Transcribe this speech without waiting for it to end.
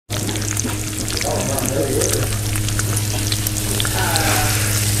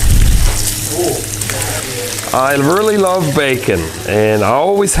I really love bacon, and I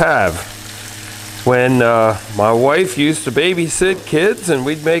always have. When my wife used to babysit kids and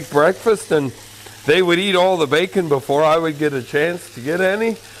we'd make breakfast and they would eat all the bacon before I would get a chance to get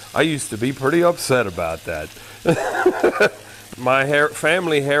any, I used to be pretty upset about that. My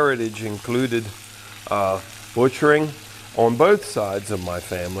family heritage included butchering on both sides of my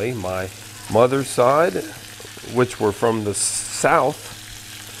family. My mother's side, which were from the south,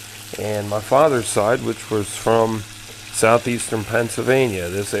 and my father's side, which was from southeastern Pennsylvania,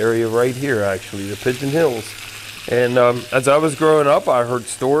 this area right here, actually, the Pigeon Hills. And as I was growing up, I heard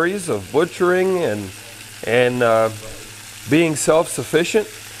stories of butchering and being self-sufficient.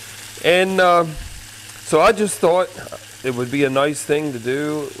 And so I just thought it would be a nice thing to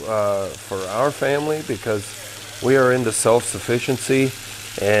do for our family, because we are into self-sufficiency.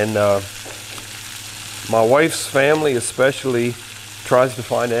 And my wife's family especially tries to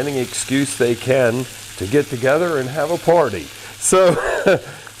find any excuse they can to get together and have a party. So,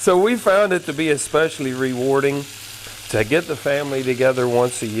 so we found it to be especially rewarding to get the family together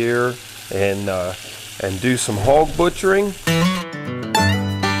once a year and do some hog butchering.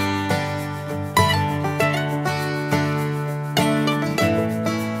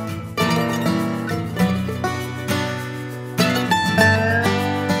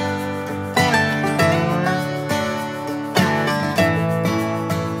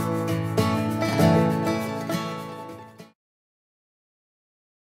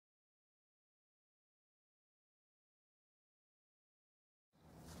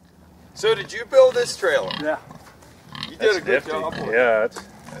 So did you build this trailer? Yeah. You did a good job. Yeah,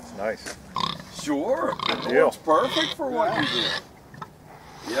 that's nice. Sure. Good deal. It's perfect for what you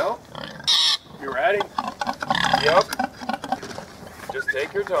do. Yep. You ready? Yep. Just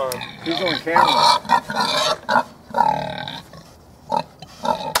take your time. Who's on camera?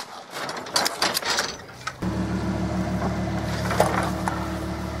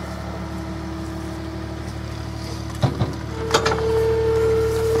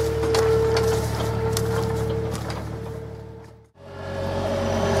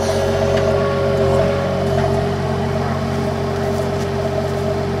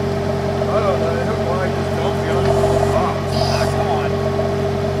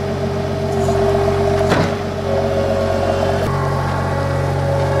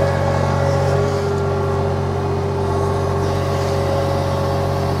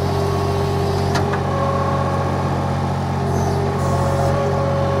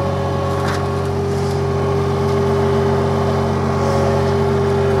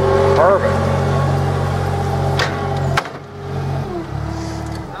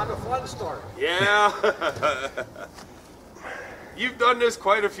 Yeah. You've done this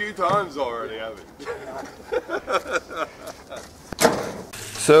quite a few times already, haven't you?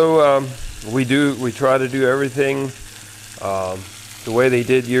 So we try to do everything the way they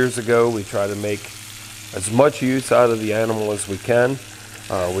did years ago. We try to make as much use out of the animal as we can.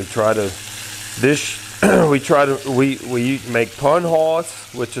 We try to we make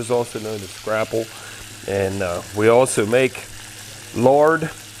panhaus, which is also known as scrapple, and we also make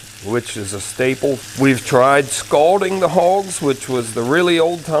lard, which is a staple. We've tried scalding the hogs, which was the really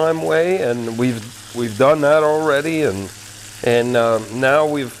old-time way, and we've done that already, and now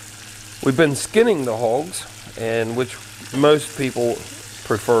we've been skinning the hogs, and which most people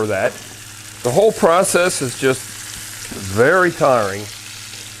prefer that. The whole process is just very tiring,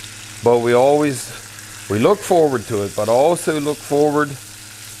 but we look forward to it, but also look forward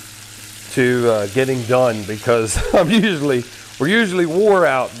to getting done, because we're usually wore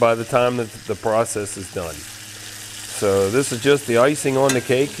out by the time that the process is done. So this is just the icing on the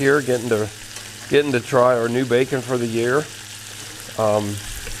cake here, getting to try our new bacon for the year.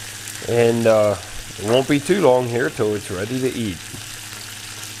 It won't be too long here till it's ready to eat.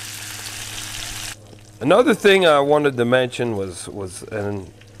 Another thing I wanted to mention is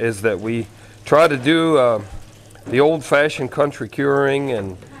that we try to do the old-fashioned country curing,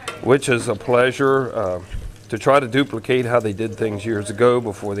 and which is a pleasure. To try to duplicate how they did things years ago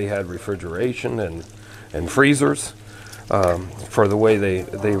before they had refrigeration and freezers, for the way they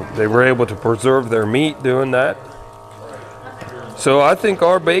were able to preserve their meat doing that. So I think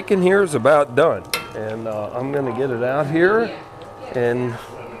our bacon here is about done, and I'm going to get it out here, and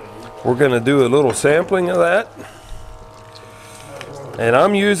we're going to do a little sampling of that. And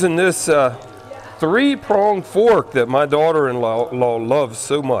I'm using this 3-pronged fork that my daughter-in-law loves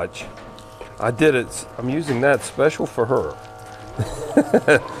so much. I'm using that special for her.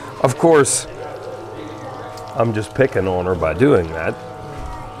 Of course, I'm just picking on her by doing that.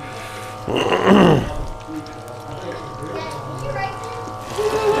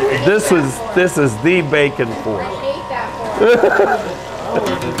 This is the bacon fork. I hate that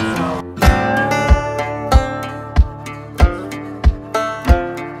fork.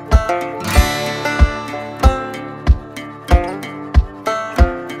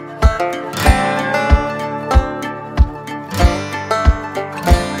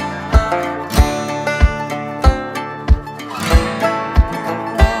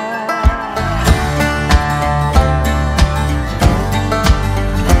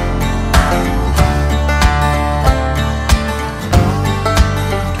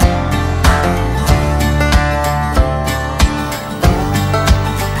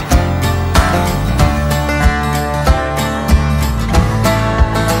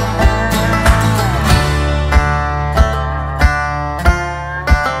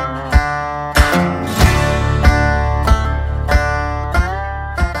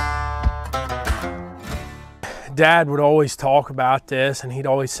 Dad would always talk about this, and he'd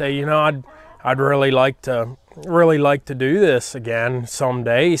always say, you know, I'd really like to do this again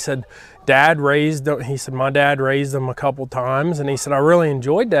someday. He said, my dad raised them a couple times, and he said, I really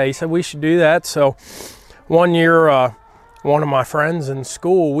enjoyed that. He said, we should do that. So one year, one of my friends in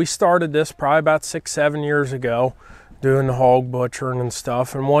school, we started this probably about 6-7 years ago, doing the hog butchering and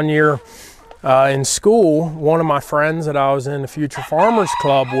stuff. And one year in school, one of my friends that I was in the Future Farmers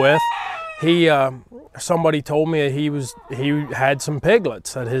Club with, somebody told me that he had some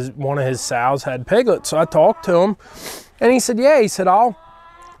piglets, that one of his sows had piglets. So I talked to him, and he said, yeah, he said, I'll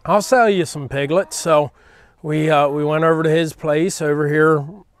sell you some piglets. So we went over to his place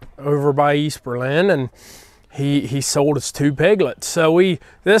over by East Berlin, and he sold us 2 piglets. So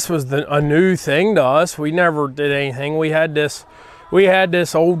this was a new thing to us. We never did anything. We had this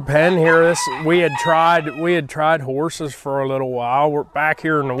old pen here. We had tried horses for a little while. We're back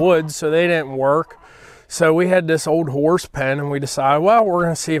here in the woods, so they didn't work. So we had this old horse pen, and we decided, well, we're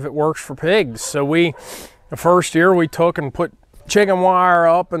going to see if it works for pigs. So the first year we took and put chicken wire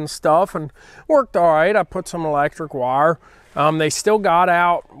up and stuff, and worked all right. I put some electric wire. They still got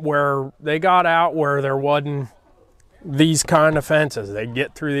out where there wasn't these kind of fences. They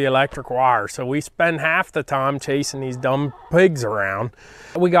get through the electric wire. So we spend half the time chasing these dumb pigs around.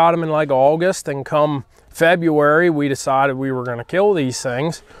 We got them in like August, and come February, we decided we were going to kill these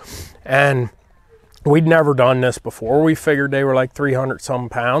things. And we'd never done this before. We figured they were like 300 some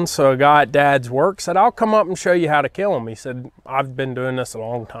pounds. So a guy at Dad's work said, I'll come up and show you how to kill them. He said, I've been doing this a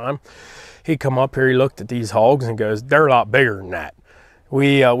long time. He come up here, he looked at these hogs and goes, they're a lot bigger than that.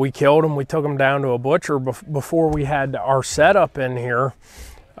 We killed them. We took them down to a butcher before we had our setup in here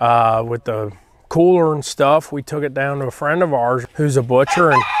with the cooler and stuff. We took it down to a friend of ours who's a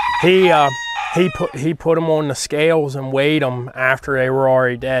butcher, and he put them on the scales and weighed them after they were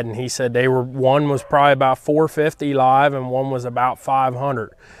already dead. And he said one was probably about 450 live, and one was about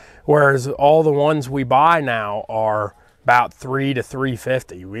 500. Whereas all the ones we buy now are about 3 to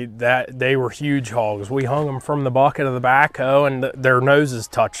 350. They were huge hogs. We hung them from the bucket of the backhoe, and their noses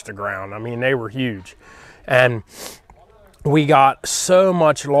touched the ground. I mean, they were huge. And we got so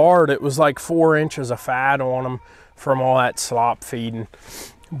much lard, it was like 4 inches of fat on them from all that slop feeding.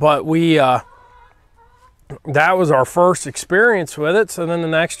 But that was our first experience with it. So then the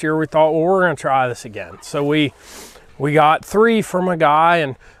next year we thought, well, we're gonna try this again. So we got 3 from a guy,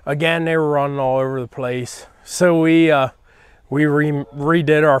 and again, they were running all over the place. So we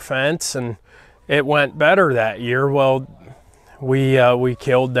redid our fence, and it went better that year. Well, we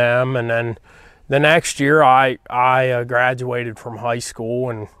killed them, and then the next year I graduated from high school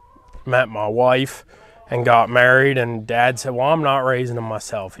and met my wife and got married, and Dad said, well, I'm not raising them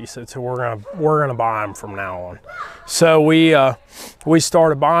myself. He said, so we're gonna buy them from now on. So we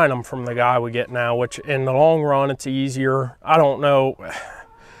started buying them from the guy we get now, which in the long run, it's easier. I don't know.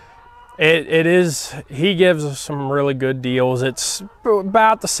 It is, he gives us some really good deals. It's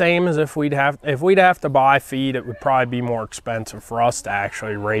about the same as if we'd have to buy feed. It would probably be more expensive for us to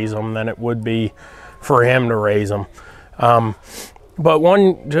actually raise them than it would be for him to raise them. But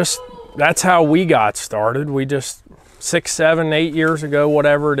that's how we got started. We just 6, 7, 8 years ago,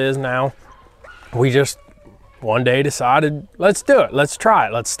 whatever it is now, we just one day decided, let's do it. Let's try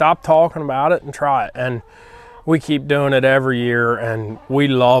it. Let's stop talking about it and try it. And we keep doing it every year, and we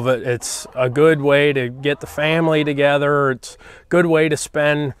love it. It's a good way to get the family together. It's a good way to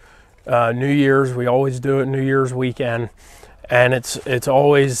spend New Year's. We always do it New Year's weekend, and it's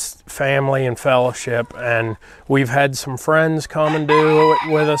always family and fellowship. And we've had some friends come and do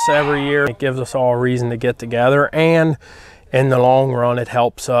it with us every year. It gives us all a reason to get together, and in the long run, it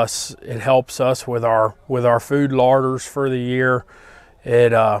helps us. It helps us with our food larders for the year.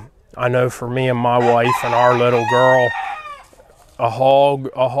 I know for me and my wife and our little girl, a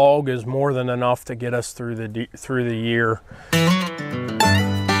hog is more than enough to get us through the year.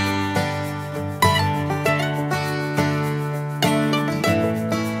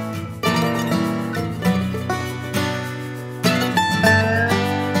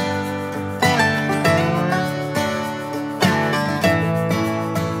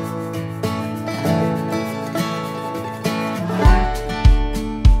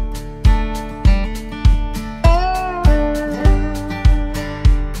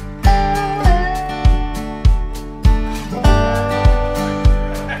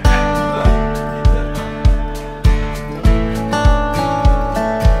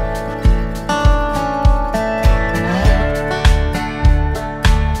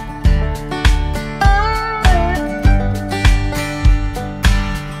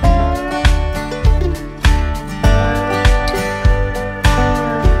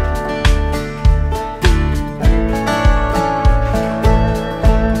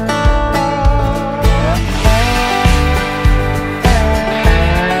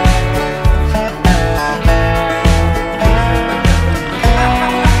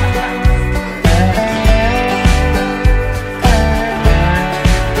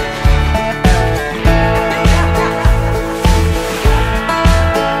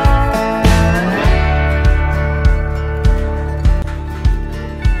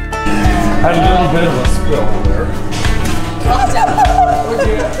 Had a little bit of a spill there.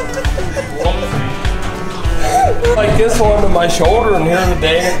 Like this one to my shoulder, and here the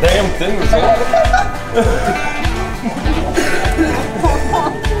damn thing was open.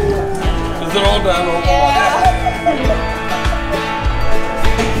 Is it all done? Yeah.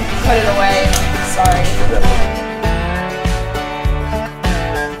 Put it away. Sorry.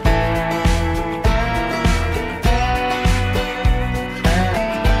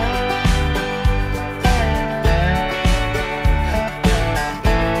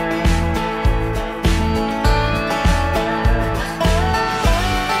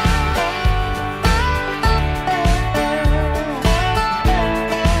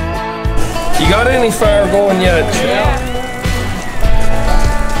 You got any fire going yet? Yeah.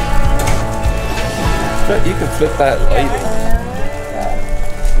 You can flip that lighting.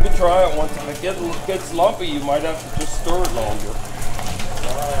 Let me try it once. If it gets lumpy, you might have to just stir it longer.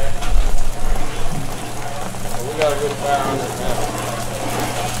 Alright. Well, we got a good fire on it now.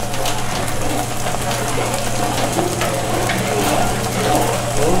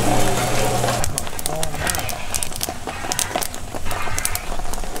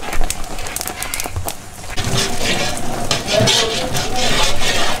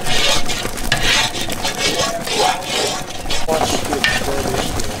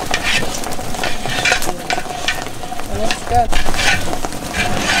 Looks good.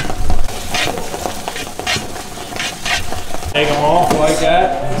 Take them off like that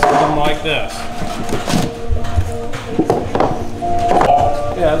and set them like this.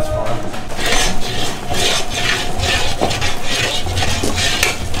 Yeah, that's fine.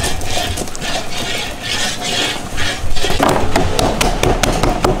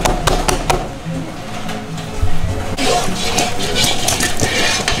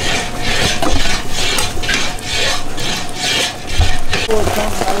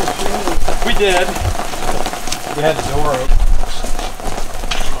 We did. We had the door open.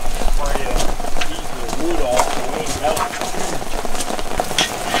 I'm afraid of easing the wood off so it ain't melting.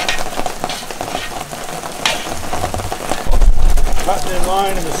 Cutting in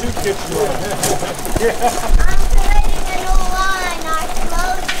line in the soup kitchen. I'm creating a new line. I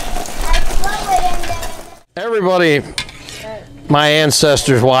slow it in there. Everybody, my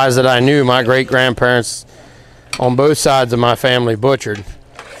ancestors wise that I knew, my great grandparents on both sides of my family butchered,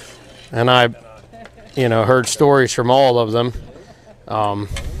 and I, heard stories from all of them. From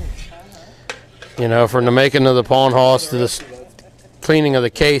the making of the panhaus to the cleaning of the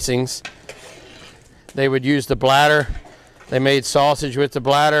casings. They would use the bladder. They made sausage with the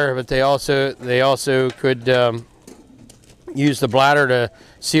bladder, but they also could use the bladder to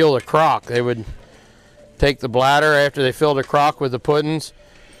seal the crock. They would take the bladder after they filled the crock with the puddings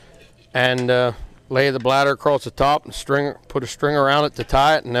and lay the bladder across the top and put a string around it to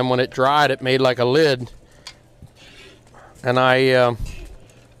tie it, and then when it dried it made like a lid. And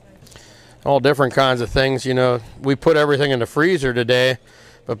all different kinds of things. We put everything in the freezer today,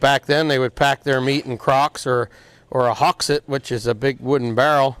 but back then they would pack their meat in crocks or a hoxet, which is a big wooden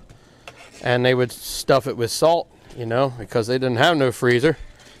barrel, and they would stuff it with salt, because they didn't have no freezer,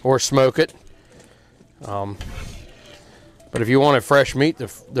 or smoke it. But if you wanted fresh meat,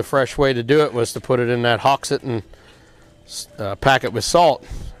 the fresh way to do it was to put it in that hoxet and pack it with salt.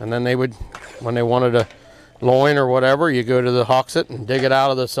 And then they would, when they wanted a loin or whatever, you go to the hoxit and dig it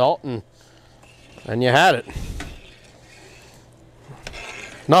out of the salt, and you had it.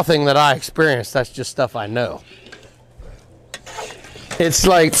 Nothing that I experienced, that's just stuff I know. It's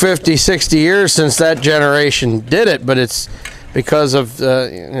like 50, 60 years since that generation did it, but it's because of, you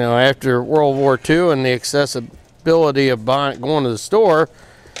know, after World War II and the accessibility of going to the store,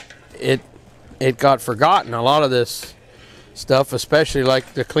 it got forgotten. A lot of this stuff, especially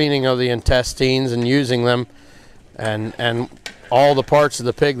like the cleaning of the intestines and using them, and all the parts of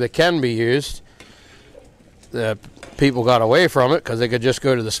the pig that can be used, the people got away from it because they could just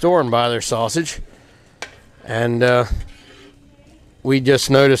go to the store and buy their sausage. And we just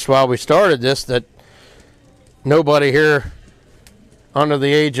noticed while we started this that nobody here under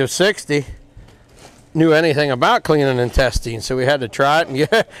the age of 60 knew anything about cleaning intestines, so we had to try it and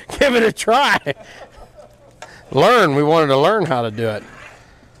give it a try. We wanted to learn how to do it.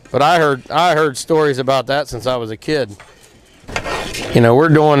 But I heard stories about that since I was a kid. You know, we're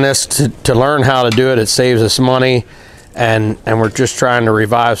doing this to learn how to do it. It saves us money, and we're just trying to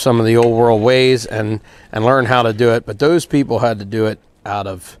revive some of the old world ways and learn how to do it. But those people had to do it out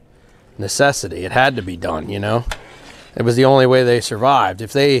of necessity. It had to be done, you know. It was the only way they survived.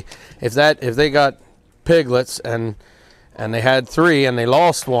 If they got piglets and they had 3 and they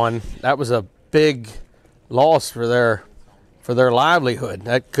lost one, that was a big loss for their livelihood.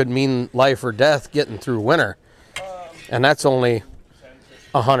 That could mean life or death getting through winter. And that's only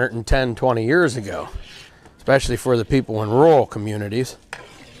 110, 20 years ago, especially for the people in rural communities.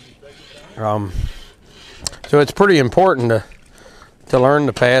 So it's pretty important to learn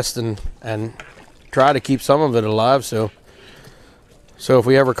the past and try to keep some of it alive, so if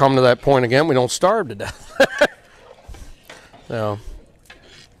we ever come to that point again, we don't starve to death. So,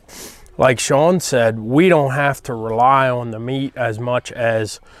 like Sean said, we don't have to rely on the meat as much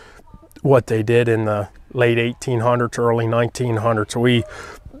as what they did in the late 1800s, early 1900s.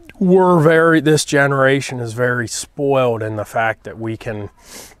 This generation is very spoiled in the fact that we can,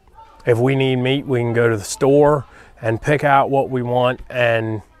 if we need meat, we can go to the store and pick out what we want,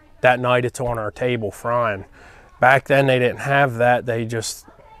 and that night it's on our table frying. Back then they didn't have that. They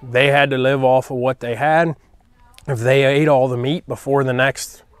had to live off of what they had. If they ate all the meat before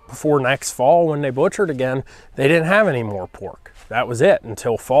next fall when they butchered again, they didn't have any more pork. That was it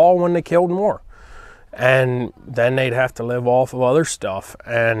until fall when they killed more. And then they'd have to live off of other stuff.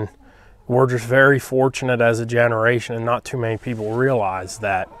 And we're just very fortunate as a generation, and not too many people realize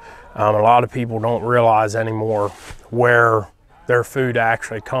that. A lot of people don't realize anymore where their food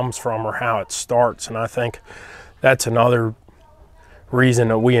actually comes from or how it starts. And I think that's another reason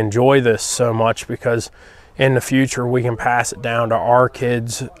that we enjoy this so much, because in the future we can pass it down to our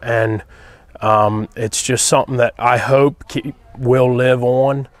kids, and it's just something that I hope will live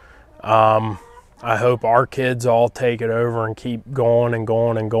on. I hope our kids all take it over and keep going and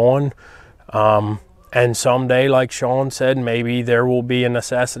going and going. And someday, like Sean said, maybe there will be a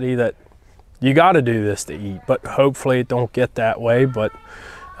necessity that you got to do this to eat, but hopefully it don't get that way. But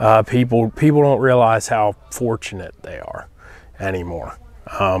people don't realize how fortunate they are anymore.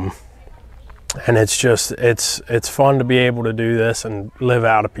 And it's just, it's fun to be able to do this and live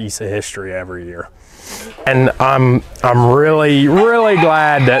out a piece of history every year. And I'm really, really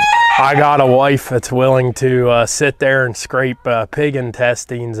glad that I got a wife that's willing to sit there and scrape pig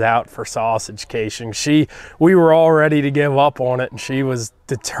intestines out for sausage casing. We were all ready to give up on it, and she was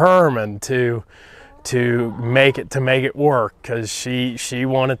determined to make it work, because she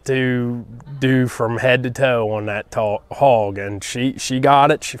wanted to do from head to toe on that hog, and she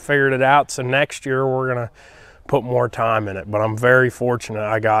got it. She figured it out. So next year we're gonna put more time in it. But I'm very fortunate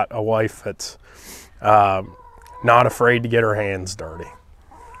I got a wife that's not afraid to get her hands dirty.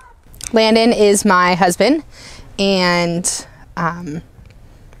 Landon is my husband, and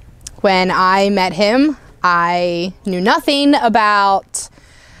when I met him, I knew nothing about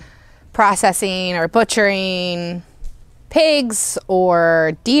processing or butchering pigs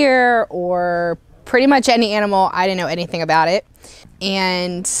or deer or pretty much any animal. I didn't know anything about it,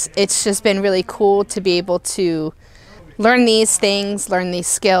 and it's just been really cool to be able to learn these things, learn these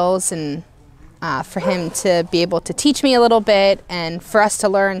skills, and for him to be able to teach me a little bit, and for us to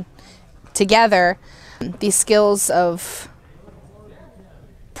learn together these skills of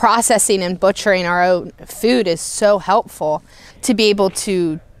processing and butchering our own food is so helpful. To be able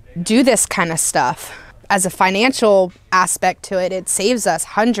to do this kind of stuff, as a financial aspect to it, it saves us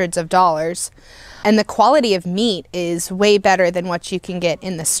hundreds of dollars, and the quality of meat is way better than what you can get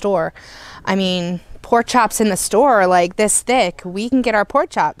in the store. I mean, pork chops in the store are like this thick. We can get our pork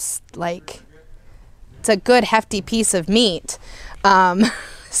chops, like, it's a good hefty piece of meat.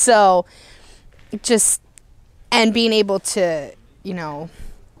 So just, and being able to, you know,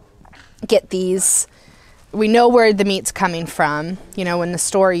 get these, we know where the meat's coming from. You know, in the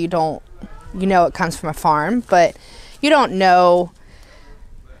store you don't, you know it comes from a farm, but you don't know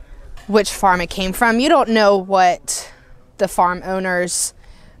which farm it came from. You don't know what the farm owners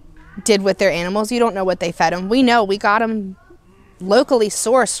did with their animals. You don't know what they fed them. We know we got them locally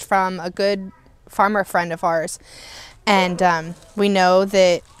sourced from a good farmer friend of ours. And we know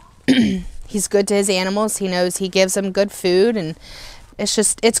that he's good to his animals. He knows he gives them good food, and it's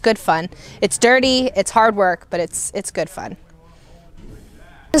just, it's good fun. It's dirty, it's hard work, but it's good fun.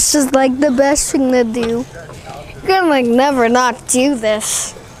 This is like the best thing to do. You can like never not do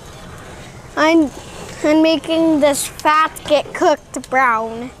this. I'm making this fat get cooked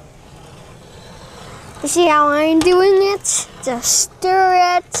brown. You see how I'm doing it? Just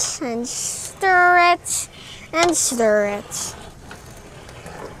stir it and stir it and stir it.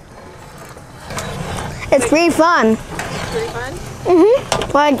 It's pretty fun. Pretty fun?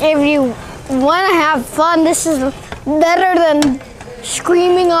 Mm-hmm. Like if you want to have fun, this is better than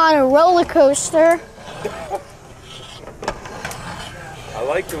screaming on a roller coaster. I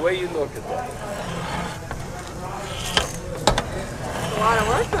like the way you look at that. A lot of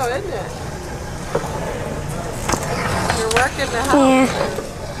work though, isn't it? You're working the house. Yeah.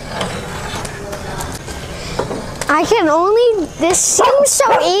 I can only, this seems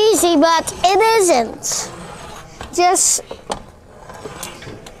so easy, but it isn't. Just,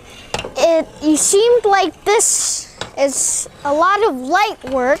 you seemed like this is a lot of light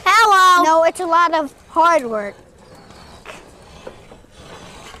work. Hello. No, it's a lot of hard work.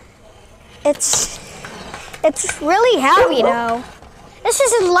 It's really heavy though. This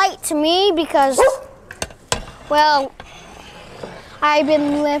isn't light to me because, well, I've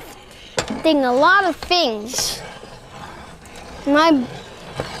been lifting a lot of things. In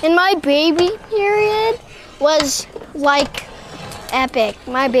my baby period was like epic.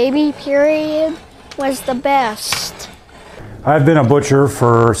 My baby period was the best. I've been a butcher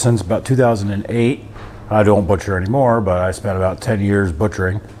since about 2008. I don't butcher anymore, but I spent about 10 years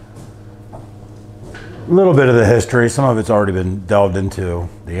butchering. A little bit of the history, some of it's already been delved into,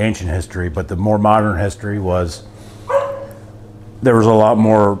 the ancient history, but the more modern history was there was a lot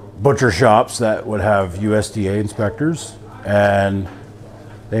more butcher shops that would have USDA inspectors, and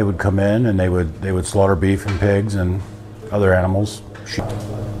they would come in and they would slaughter beef and pigs and other animals.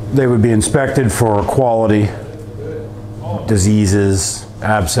 They would be inspected for quality, diseases,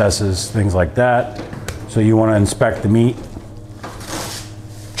 abscesses, things like that. So you want to inspect the meat,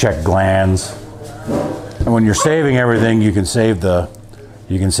 check glands, and when you're saving everything, you can save the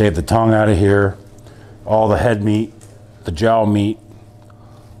tongue out of here, all the head meat, the jowl meat,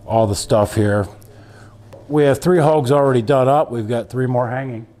 all the stuff here. We have 3 hogs already done up. We've got 3 more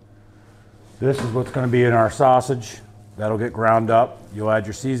hanging. This is what's going to be in our sausage. That'll get ground up. You'll add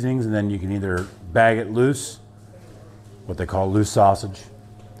your seasonings, and then you can either bag it loose, what they call loose sausage.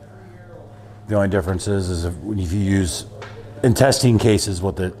 The only difference is if you use intestine cases,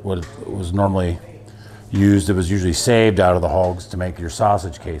 what was normally used, it was usually saved out of the hogs to make your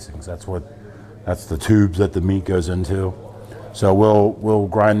sausage casings. That's the tubes that the meat goes into. So we'll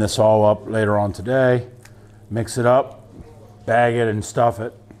grind this all up later on today, mix it up, bag it and stuff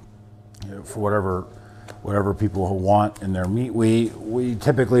it, you know, for whatever people want in their meat. We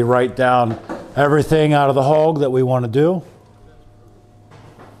typically write down everything out of the hog that we want to do.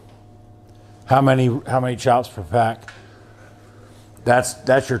 How many chops per pack?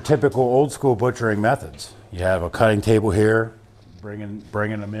 That's your typical old school butchering methods. You have a cutting table here, bringing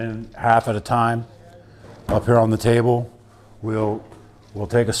them in half at a time. Up here on the table, we'll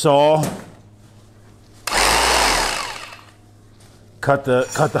take a saw, cut the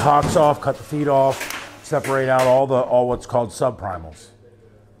hocks off, cut the feet off, separate out all what's called subprimals.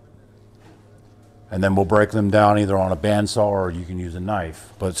 And then we'll break them down either on a bandsaw or you can use a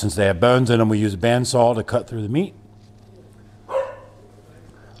knife. But since they have bones in them, we use a bandsaw to cut through the meat.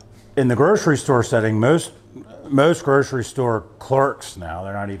 In the grocery store setting, most grocery store clerks now,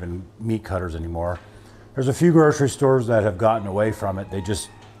 they're not even meat cutters anymore. There's a few grocery stores that have gotten away from it. They just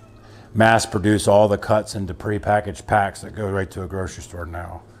mass produce all the cuts into prepackaged packs that go right to a grocery store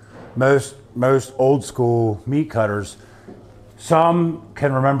now. Most old school meat cutters, some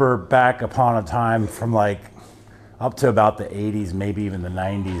can remember back upon a time from like up to about the 80s, maybe even the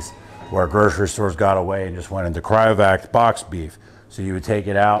 90s, where grocery stores got away and just went into cryovac boxed beef. So you would take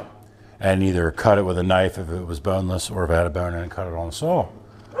it out and either cut it with a knife if it was boneless, or if it had a bone in it, cut it on a saw.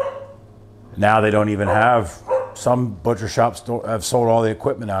 Now they don't even have, some butcher shops have sold all the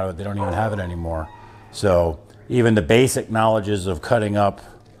equipment out of it. They don't even have it anymore. So even the basic knowledges of cutting up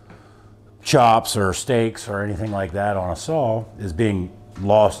chops or steaks or anything like that on a saw is being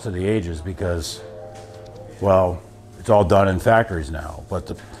lost to the ages because, well, it's all done in factories now. But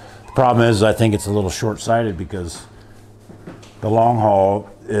the problem is, I think it's a little short-sighted because the long haul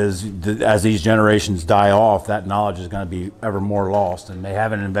is, as these generations die off, that knowledge is going to be ever more lost. And they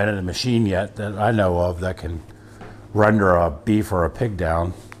haven't invented a machine yet that I know of that can render a beef or a pig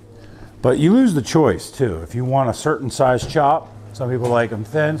down. But you lose the choice too. If you want a certain size chop, some people like them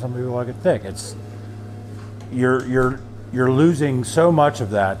thin, some people like it thick. You're losing so much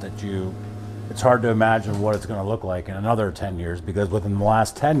of that it's hard to imagine what it's going to look like in another 10 years, because within the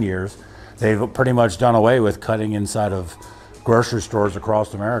last 10 years, they've pretty much done away with cutting inside of grocery stores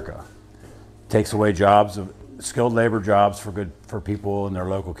across America. Takes away jobs, skilled labor jobs for people in their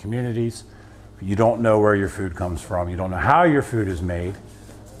local communities. You don't know where your food comes from. You don't know how your food is made.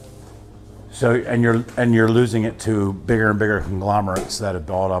 So, and you're losing it to bigger and bigger conglomerates that have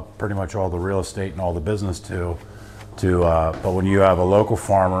bought up pretty much all the real estate and all the business but when you have a local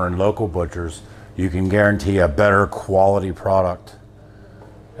farmer and local butchers, you can guarantee a better quality product,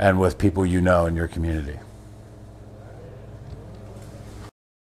 and with people you know in your community.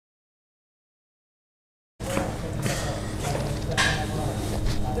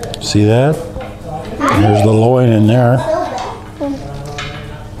 See that? There's the loin in there.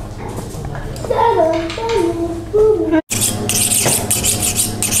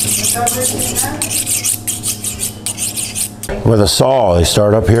 With a saw, they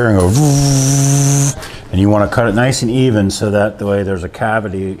start up here and go, and you want to cut it nice and even so that the way there's a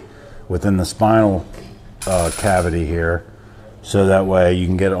cavity within the spinal cavity here, so that way you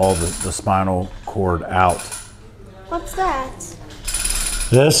can get all the spinal cord out. What's that?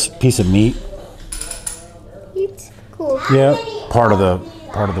 This piece of meat. Meat? Cool. Yeah, part of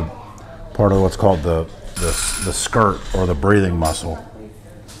what's called the skirt or the breathing muscle.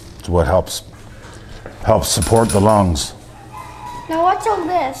 It's what helps support the lungs. Now what's on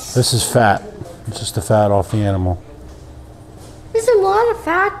this? This is fat. It's just the fat off the animal. There's a lot of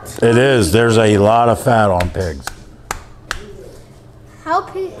fat. It is. There's a lot of fat on pigs. How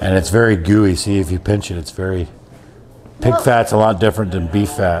pig? And it's very gooey. See, if you pinch it, it's very... Pig fat's a lot different than beef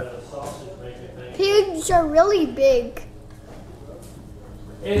fat. Pigs are really big.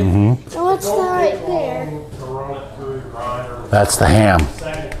 Mm-hmm. And what's that right there? That's the ham.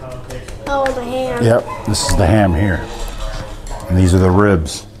 Oh, the ham. Yep, this is the ham here. And these are the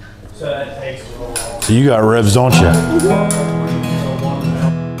ribs. So you got ribs, don't you?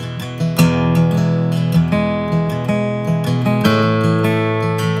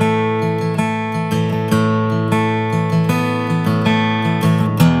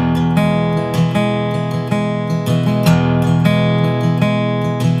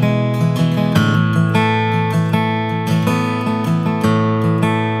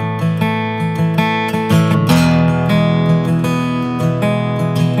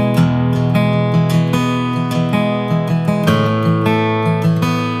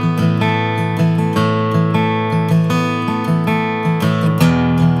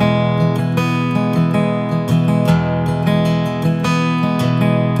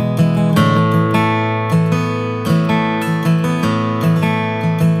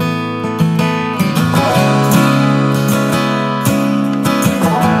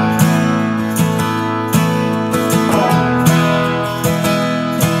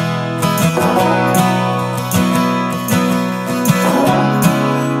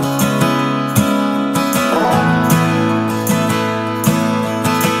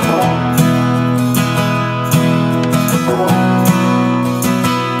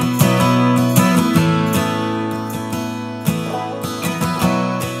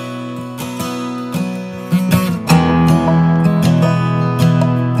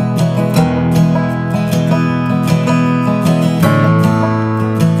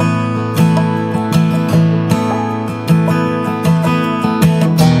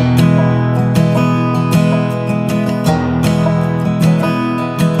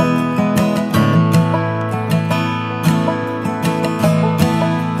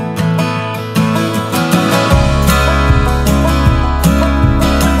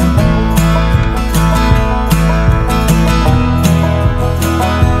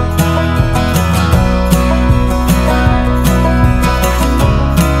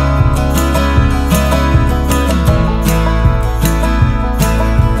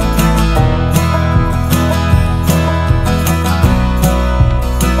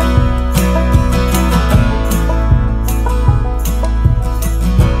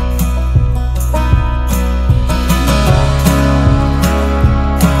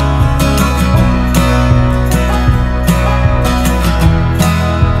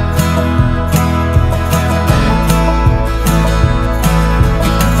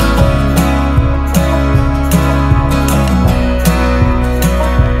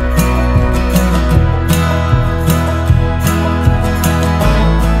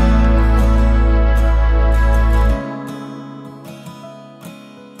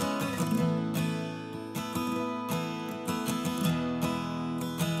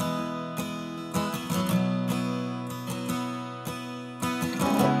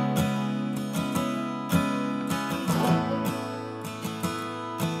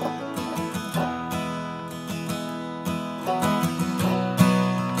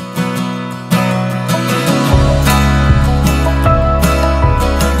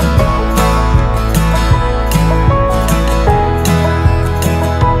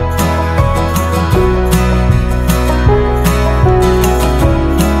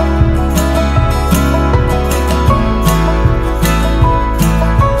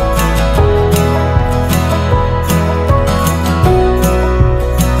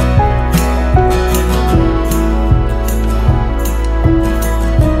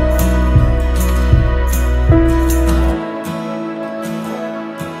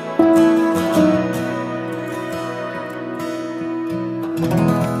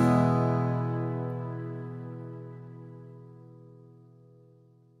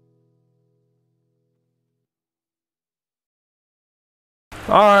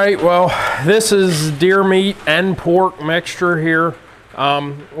 All right, well, this is deer meat and pork mixture here.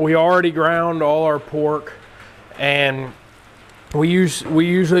 We already ground all our pork, and we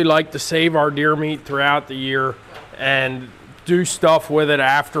usually like to save our deer meat throughout the year and do stuff with it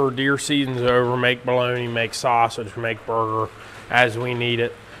after deer season's over, make bologna, make sausage, make burger as we need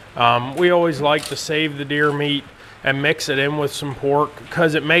it. We always like to save the deer meat and mix it in with some pork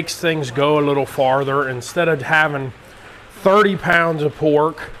because it makes things go a little farther. Instead of having 30 pounds of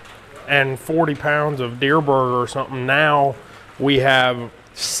pork and 40 pounds of deer burger or something, now we have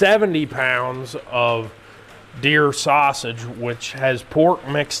 70 pounds of deer sausage, which has pork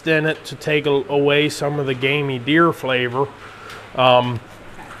mixed in it to take away some of the gamey deer flavor,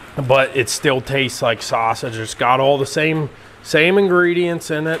 but it still tastes like sausage. It's got all the same ingredients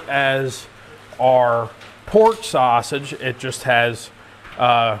in it as our pork sausage. It just has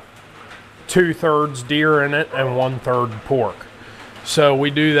 2/3 deer in it and 1/3 pork. So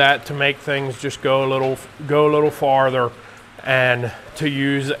we do that to make things just go a little farther, and to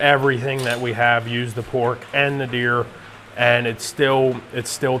use everything that we have, use the pork and the deer, and it still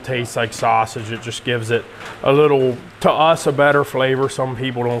tastes like sausage. It just gives it a little, to us, a better flavor. Some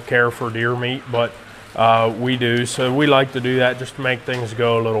people don't care for deer meat, but we do, so we like to do that just to make things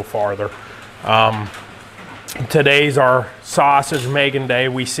go a little farther. Today's our sausage making day.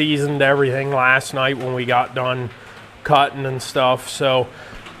 We seasoned everything last night when we got done cutting and stuff, so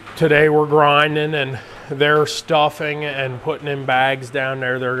today we're grinding, and they're stuffing and putting in bags down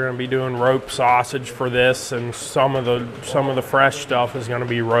there. They're going to be doing rope sausage for this, and some of the fresh stuff is going to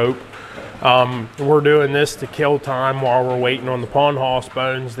be rope. We're doing this to kill time while we're waiting on the panhaus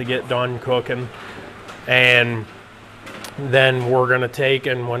bones to get done cooking, and then we're going to take,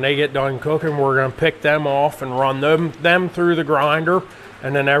 and when they get done cooking, we're going to pick them off and run them through the grinder,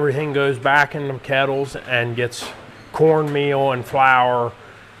 and then everything goes back in the kettles and gets cornmeal and flour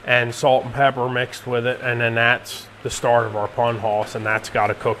and salt and pepper mixed with it, and then that's the start of our panhaus, and that's got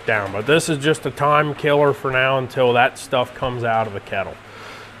to cook down. But this is just a time killer for now until that stuff comes out of the kettle.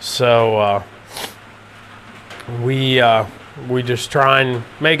 So we just try and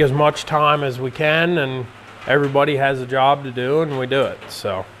make as much time as we can, and everybody has a job to do, and we do it.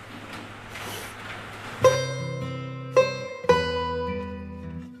 So.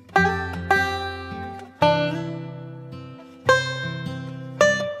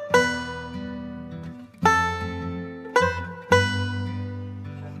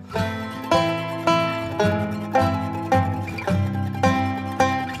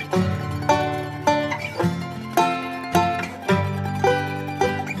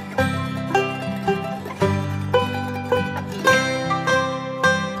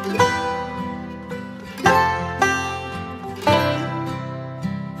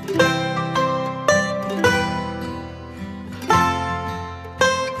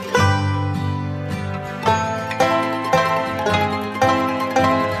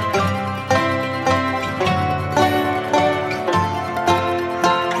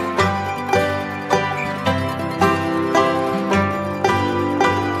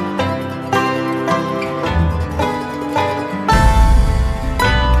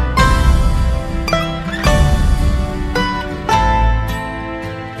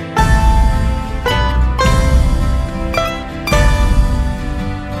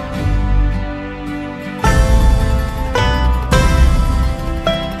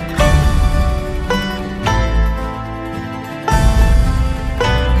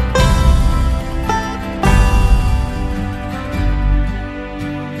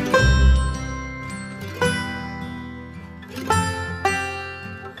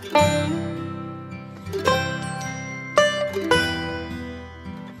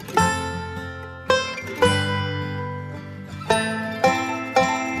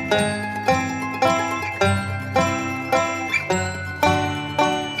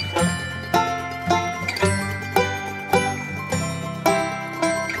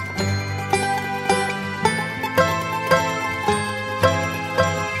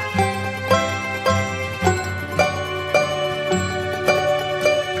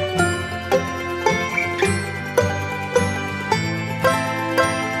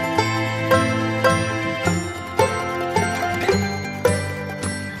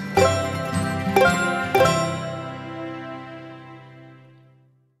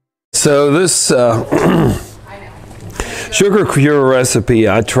 So this sugar cure recipe,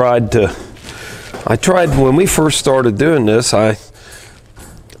 I tried when we first started doing this. I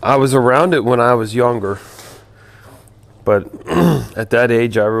was around it when I was younger, but at that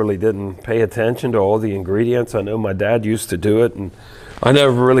age I really didn't pay attention to all the ingredients. I know my dad used to do it, and I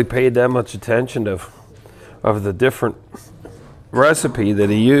never really paid that much attention of the different recipe that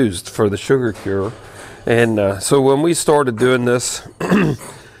he used for the sugar cure. And so when we started doing this,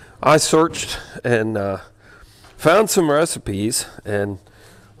 I searched and found some recipes and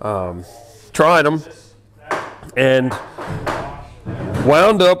tried them, and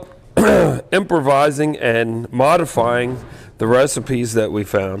wound up improvising and modifying the recipes that we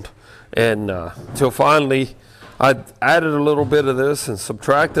found, and till finally I added a little bit of this and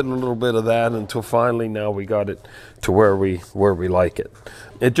subtracted a little bit of that until finally now we got it to where we like it.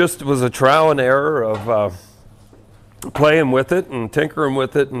 It just was a trial and error of playing with it and tinkering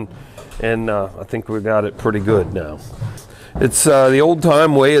with it, and I think we got it pretty good now. It's the old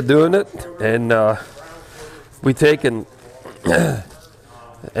time way of doing it, and we take and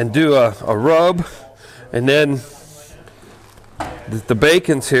do a rub, and then the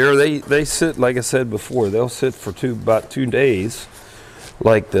bacons here, they sit, like I said before, they'll sit for about 2 days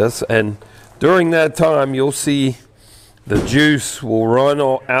like this, and during that time you'll see the juice will run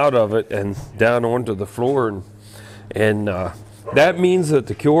all out of it and down onto the floor, and that means that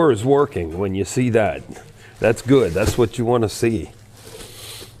the cure is working. When you see that, that's good. That's what you want to see,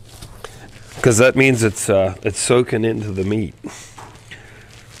 because that means it's soaking into the meat.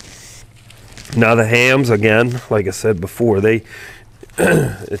 Now the hams, again, like I said before,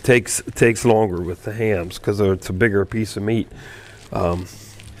 it takes longer with the hams because it's a bigger piece of meat.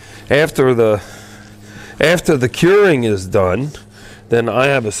 After the curing is done, then I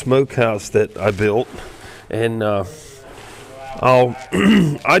have a smokehouse that I built, and I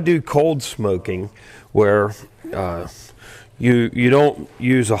do cold smoking, where you don't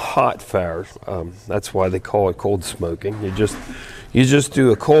use a hot fire. That's why they call it cold smoking. You just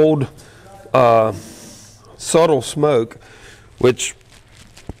do a cold, subtle smoke, which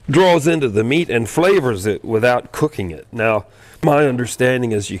draws into the meat and flavors it without cooking it. Now, my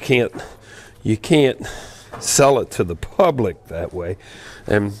understanding is you can't sell it to the public that way,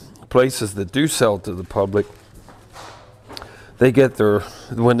 and places that do sell it to the public,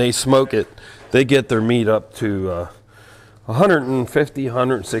 when they smoke it, they get their meat up to 150,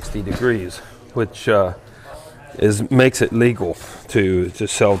 160 degrees, which makes it legal to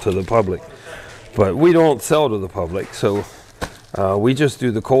sell to the public. But we don't sell to the public, so we just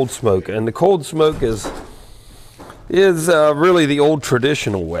do the cold smoke, and the cold smoke is really the old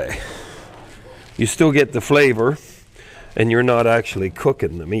traditional way. You still get the flavor, and you're not actually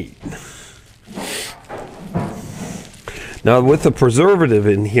cooking the meat. Now, with the preservative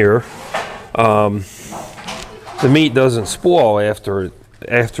in here, the meat doesn't spoil after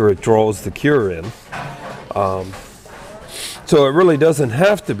it draws the cure in. So it really doesn't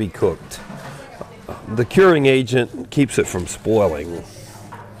have to be cooked. The curing agent keeps it from spoiling.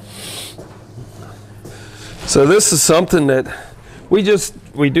 So this is something that we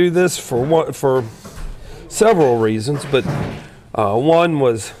do this for several reasons, but one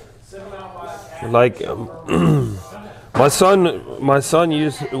was like my son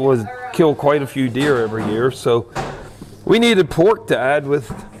would kill quite a few deer every year, so we needed pork to add with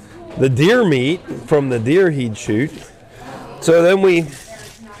the deer meat from the deer he'd shoot. So then we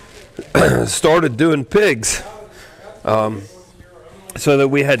started doing pigs, so that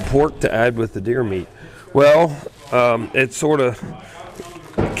we had pork to add with the deer meat. Well, it sort of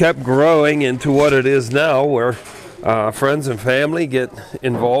kept growing into what it is now, where friends and family get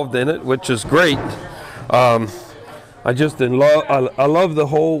involved in it, which is great. We love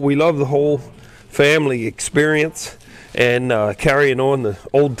the whole family experience and carrying on the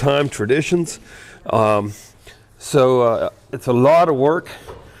old time traditions. So it's a lot of work.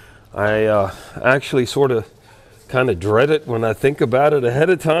 I actually sort of kind of dread it when I think about it ahead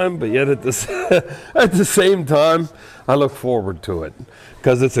of time, but yet at the same time, I look forward to it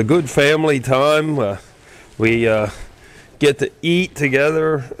because it's a good family time. We get to eat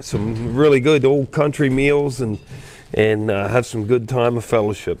together, some really good old country meals, and have some good time of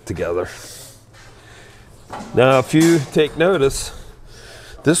fellowship together. Now, if you take notice,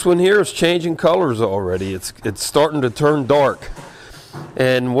 this one here is changing colors already. It's starting to turn dark.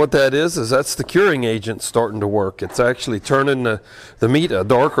 And what that is that's the curing agent starting to work. It's actually turning the meat a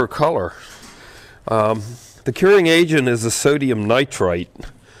darker color. The curing agent is a sodium nitrite,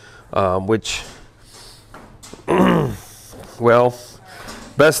 which, well,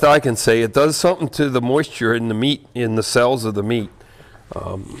 best I can say, it does something to the moisture in the meat, in the cells of the meat,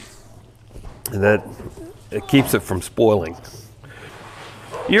 that it keeps it from spoiling.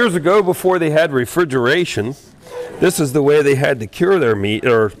 Years ago, before they had refrigeration, this is the way they had to cure their meat,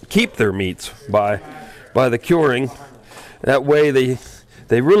 or keep their meats, by the curing. That way they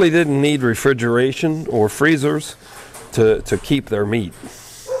really didn't need refrigeration or freezers to keep their meat.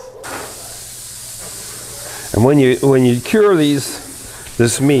 And when you cure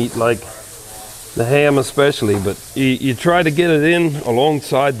this meat, like the ham especially, but you try to get it in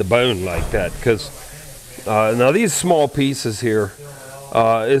alongside the bone like that, because now these small pieces here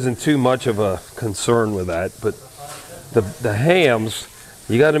isn't too much of a concern with that, but the hams,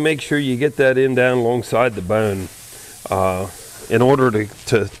 you got to make sure you get that in down alongside the bone in order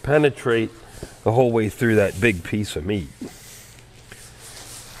to penetrate the whole way through that big piece of meat.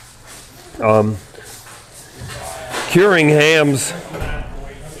 Curing hams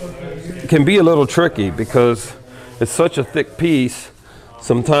can be a little tricky because it's such a thick piece.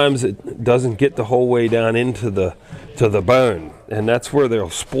 Sometimes it doesn't get the whole way down into the bone, and that's where they'll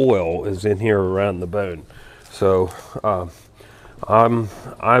spoil, is in here around the bone. So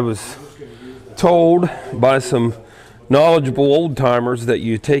I was told by some knowledgeable old timers that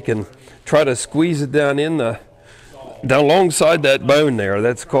you take and try to squeeze it down alongside that bone there.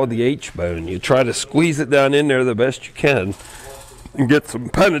 That's called the H bone. You try to squeeze it down in there the best you can and get some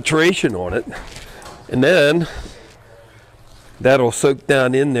penetration on it, and then that'll soak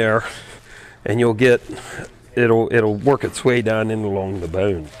down in there, and you'll get it'll work its way down in along the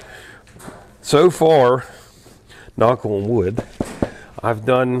bone. So far, knock on wood, I've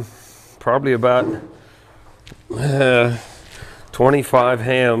done probably about 25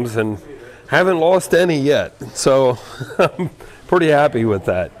 hams and haven't lost any yet, so I'm pretty happy with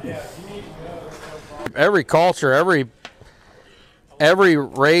that. Every culture, every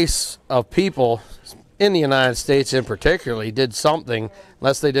race of people in the United States in particularly did something,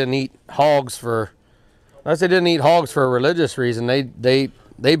 unless they didn't eat hogs for a religious reason.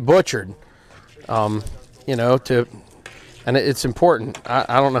 They butchered, you know, and it's important.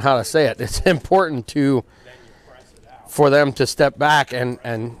 I don't know how to say it. It's important for them to step back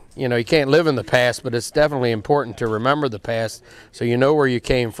and you know, you can't live in the past, but it's definitely important to remember the past so you know where you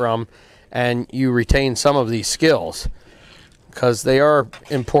came from and you retain some of these skills, because they are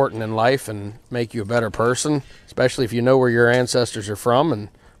important in life and make you a better person, especially if you know where your ancestors are from and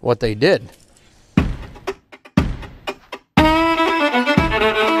what they did.